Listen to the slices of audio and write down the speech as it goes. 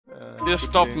Yes,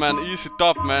 stop, man. Easy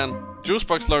dub, man.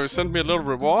 Juicebox Lorry sent me a little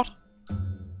reward.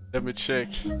 Let me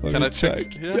check. Can I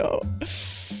check here? No.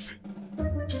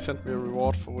 Sent me a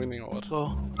reward for winning or what?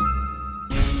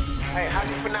 Hey, how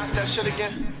do you pronounce that shit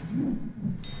again?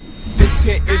 This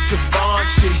hit is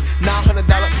Givenchy, $900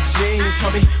 jeans,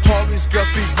 homie. All these girls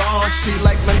be raunchy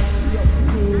like money.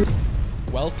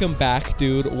 Welcome back,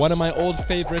 dude. One of my old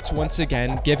favorites once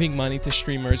again, giving money to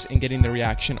streamers and getting the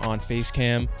reaction on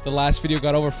Facecam. The last video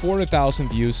got over 400,000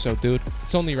 views, so dude,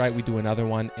 it's only right we do another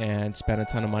one and spend a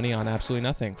ton of money on absolutely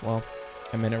nothing. Well,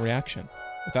 a minute reaction.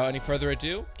 Without any further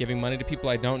ado, giving money to people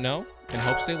I don't know in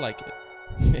hopes they like it.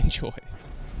 Enjoy.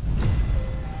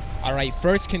 All right,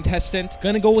 first contestant,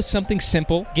 gonna go with something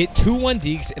simple. Get 2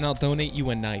 1Ds and I'll donate you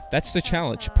a knife. That's the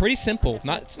challenge. Pretty simple.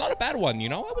 It's not a bad one, you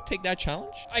know? I would take that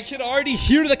challenge. I can already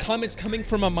hear the comments coming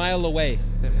from a mile away.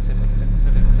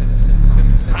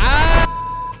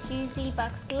 Ah! Juicy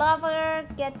Box Lover,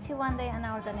 get 2 1D and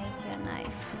I'll donate you a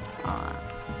knife. Aw,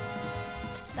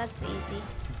 that's easy.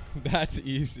 That's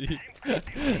easy. All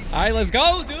right, let's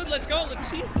go, dude. Let's go. Let's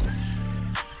see.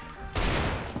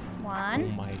 1. Oh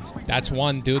my, that's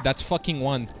 1, dude. That's fucking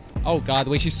 1. Oh god,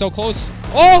 wait, she's so close.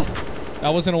 Oh,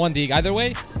 that wasn't a 1D either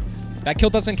way. That kill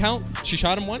doesn't count. She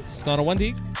shot him once. It's not a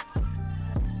 1D.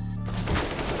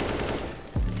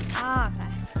 Ah, okay.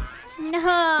 No,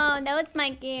 that was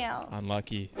my kill.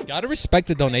 Unlucky. Gotta respect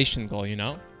the donation goal, you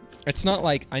know? It's not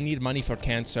like I need money for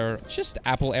cancer. It's just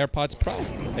Apple AirPods Pro.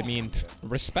 I mean,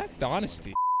 respect the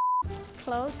honesty.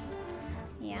 Close?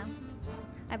 Yeah.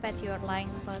 I bet you're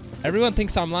lying, but... Everyone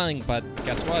thinks I'm lying, but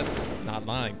guess what? Not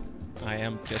lying. I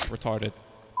am just retarded.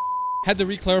 Had to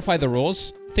re-clarify the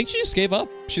rules. I think she just gave up.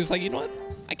 She was like, you know what?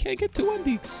 I can't get 2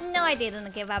 1Ds. No, I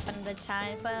didn't give up on the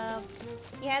challenge, but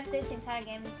you have this entire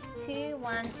game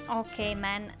 2-1. Okay,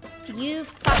 man. You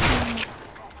fucking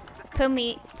put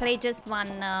me play just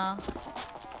one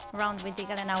round with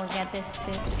Diggle and I will get this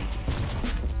too.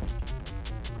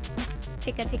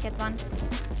 Ticket 1.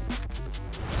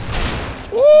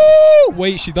 Woo!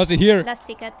 Wait, she does it here. Last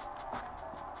ticket.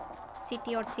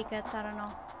 City or ticket, I don't know.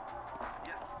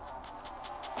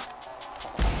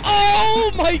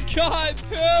 Oh my god,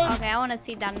 dude! Okay, I want to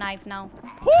see that knife now.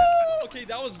 Woo! Okay,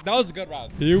 that was a good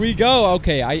round. Here we go.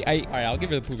 Okay, all right, I'll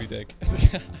give it a poopy dick.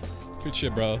 Good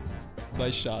shit, bro.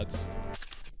 Nice shots.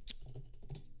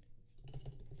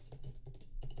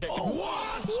 Good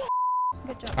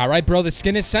job. All right, bro, the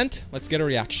skin is sent. Let's get a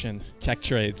reaction. Check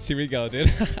trades. Here we go, dude.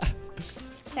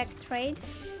 Check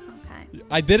trades. Okay.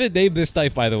 I didn't name this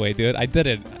knife, by the way, dude. I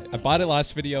didn't. I bought it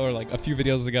last video or like a few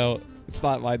videos ago. It's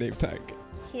not my name tag.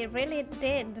 He really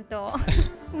did, though.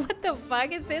 What the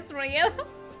fuck? Is this real?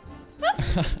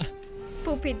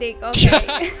 Poopy dick,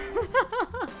 okay.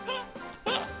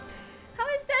 How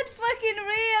is that fucking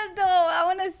real, though? I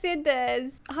want to see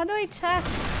this. How do I check?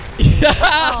 Yeah.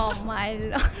 Oh my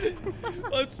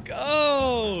lord. Let's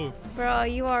go. Bro,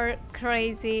 you are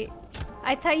crazy.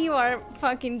 I thought you are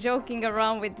fucking joking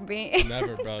around with me.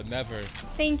 Never, bro. Never.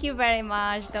 Thank you very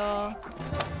much, though.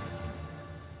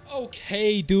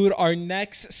 Okay, dude, our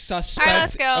next suspect. All right,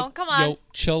 let's go. Come on. Yo,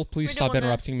 chill. Please We're stop doing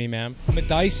interrupting me, ma'am.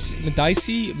 Medice.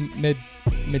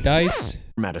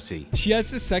 Medici. She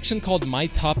has this section called My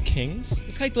Top Kings.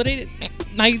 This guy donated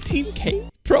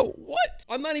 19K? Bro, what?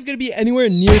 I'm not even gonna be anywhere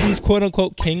near these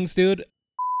quote-unquote kings, dude.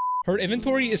 Her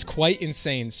inventory is quite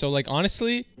insane. So, like,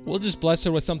 honestly, we'll just bless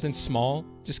her with something small.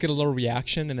 Just get a little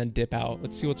reaction and then dip out.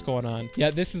 Let's see what's going on.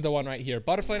 Yeah, this is the one right here.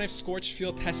 Butterfly knife, scorched,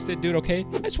 field tested, dude, okay?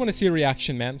 I just want to see a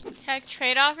reaction, man. Tech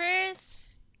trade offers.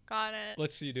 Got it.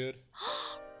 Let's see, dude.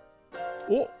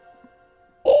 Oh.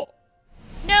 Oh.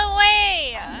 No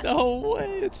way. No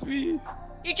way, it's me.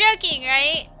 You're joking,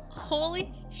 right?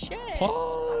 Holy shit.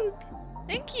 Pog.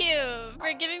 Thank you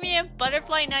for giving me a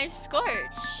butterfly knife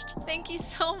scorched. Thank you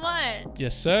so much.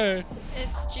 Yes, sir.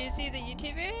 It's Juicy the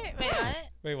YouTuber. Wait, what?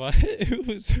 Wait, what?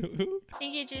 Who's who?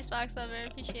 Thank you, Juicebox Lover.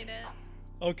 Appreciate it.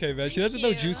 Okay, man. She doesn't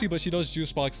know Juicy, but she knows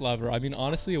Juicebox Lover. I mean,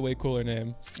 honestly, a way cooler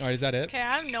name. All right, is that it? Okay,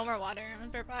 I have no more water.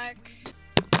 I'm gonna be back.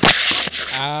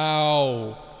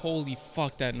 Ow. Holy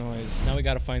fuck, that noise. Now we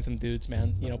gotta find some dudes,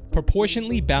 man. You know,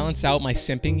 proportionally balance out my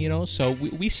simping, you know? So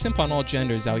we simp on all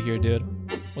genders out here, dude.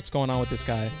 What's going on with this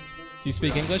guy? Do you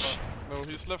speak English? No,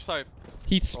 he's left side.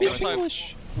 He speaks Left side.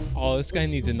 English. Oh, this guy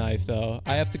needs a knife, though.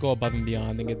 I have to go above and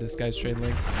beyond and get this guy's trade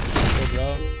link. Yo,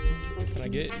 bro. Can I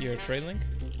get your trade link?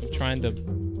 I'm trying to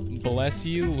bless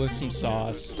you with some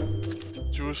sauce.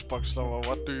 Juicebox Lover,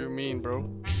 what do you mean, bro?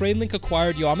 Trade link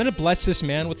acquired. Yo, I'm gonna bless this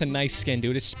man with a nice skin,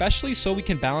 dude. Especially so we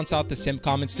can balance out the simp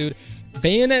comments, dude.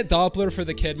 Bayonet Doppler for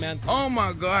the kid, man. Oh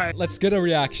my god. Let's get a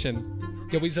reaction.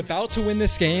 Yo, he's about to win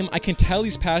this game. I can tell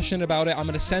he's passionate about it. I'm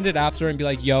gonna send it after and be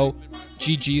like, yo,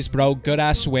 GG's, bro. Good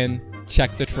ass win.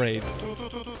 Check the trade.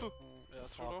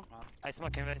 I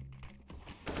smoke him.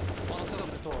 One still on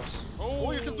the doors.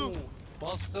 Oh, you can do.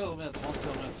 One still mid, one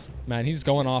still mid. Man, he's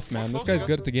going off, man. This guy's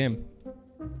good at the game.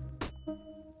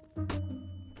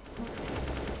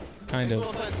 Kind of.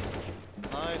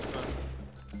 Nice, man.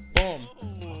 Boom.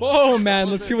 Oh, man.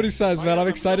 Let's see what he says, man. I'm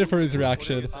excited for his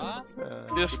reaction.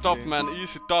 Yes, top, man.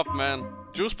 Easy top, man.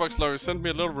 Juicebox Lorry sent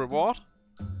me a little reward.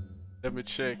 Let me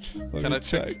check. Can I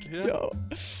check here? Yo.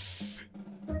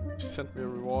 Sent me a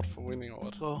reward for winning or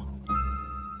what? Go.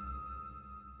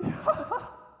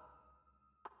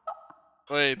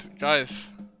 Wait, guys.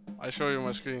 I show you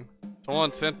my screen.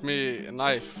 Someone sent me a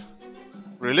knife.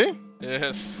 Really?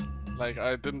 Yes. Like,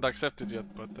 I didn't accept it yet,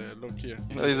 but look here.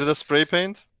 Is it a spray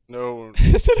paint? No.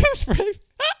 Is it a spray?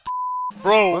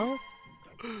 Bro!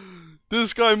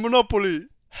 This guy Monopoly!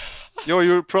 Yo,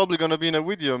 you're probably gonna be in a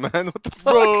video, man. What the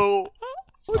fuck? Bro!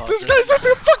 This guy sent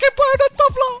me a fucking BAYONET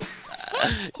DOPPLER!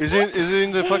 Is he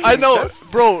in the fucking I know,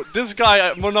 chat? bro, this guy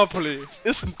at Monopoly,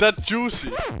 isn't that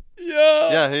juicy?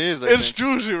 Yeah! Yeah, he is, I It's think.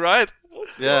 juicy, right?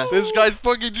 Yeah. This guy's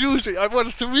fucking juicy. I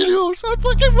watched the videos. I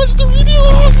fucking watched the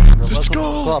videos. Let's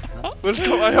go. Let's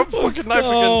go. I have a fucking knife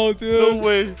again. Dude. No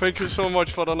way. Thank you so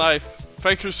much for the knife.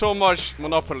 Thank you so much,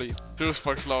 Monopoly.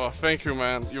 Juicebox Lover. Thank you,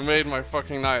 man. You made my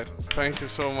fucking night. Thank you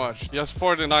so much. He has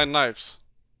 49 knives.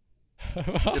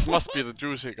 It must be the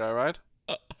juicy guy, right?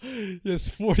 Yes,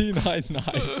 49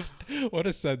 knives. What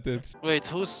a sentence. Wait,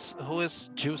 who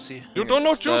is Juicy? You don't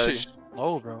know Juicy?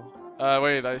 No, bro.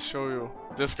 Wait, I show you.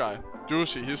 This guy.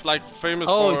 Juicy. He's like famous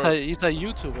Oh, for... he's a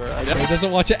YouTuber. Yeah. He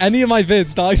doesn't watch any of my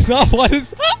vids, dog. No, what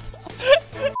is...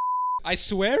 I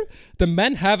swear, the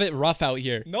men have it rough out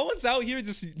here. No one's out here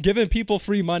just giving people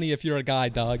free money if you're a guy,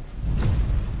 dog.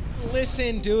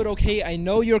 Listen, dude, okay? I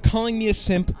know you're calling me a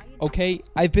simp, okay?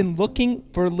 I've been looking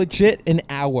for legit an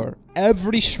hour.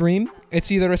 Every stream,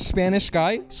 it's either a Spanish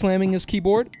guy slamming his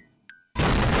keyboard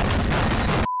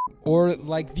or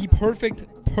like the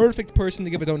perfect person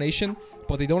to give a donation,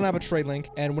 but they don't have a trade link.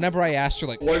 And whenever I ask, they're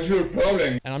like, what's your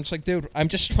problem? And I'm just like, dude, I'm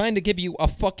just trying to give you a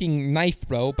fucking knife,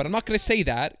 bro. But I'm not gonna say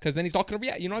that, because then he's not gonna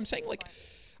react. You know what I'm saying? Like,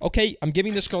 okay, I'm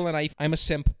giving this girl a knife. I'm a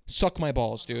simp. Suck my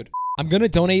balls, dude. I'm gonna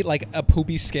donate like a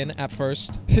poopy skin at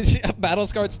first. A battle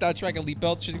scarred Star Trek elite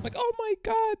belt. She's like, oh my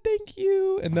god, thank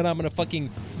you. And then I'm gonna fucking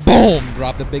boom,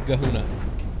 drop the big kahuna.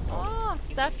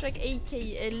 Star Trek AK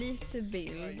Elite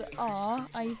build.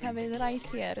 I have it right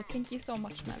here. Thank you so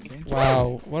much, man.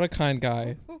 Wow, what a kind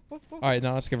guy. Alright,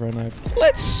 now let's give her a knife.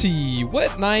 Let's see,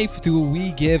 what knife do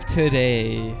we give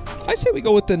today? I say we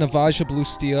go with the Navaja Blue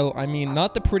Steel. I mean,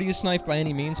 not the prettiest knife by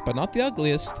any means, but not the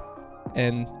ugliest.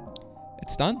 And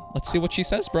it's done. Let's see what she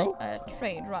says, bro.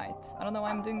 Trade, right. I don't know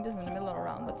why I'm doing this in the middle of a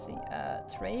round. Let's see.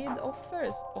 Trade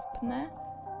offers. Öppna.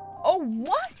 Oh,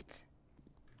 what?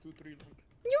 2, 3,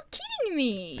 You're kidding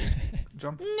me!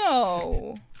 Jump.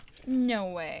 No!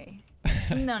 No way.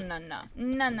 No.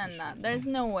 There's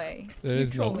no way.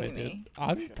 There's You're no way, trolling me. dude.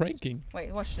 I'm pranking.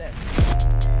 Wait, watch this.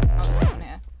 Oh, this one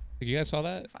here. You guys saw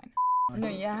that? Fine. No,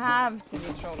 you have to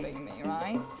be trolling me,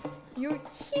 right? You're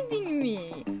kidding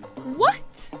me!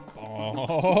 What?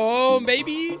 Oh,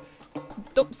 baby!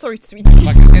 Sorry, it's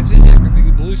Swedish.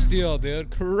 Blue Steel,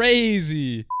 dude.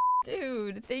 Crazy!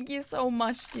 Dude, thank you so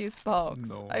much, Juicebox.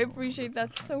 No, I appreciate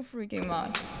that so freaking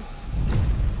much.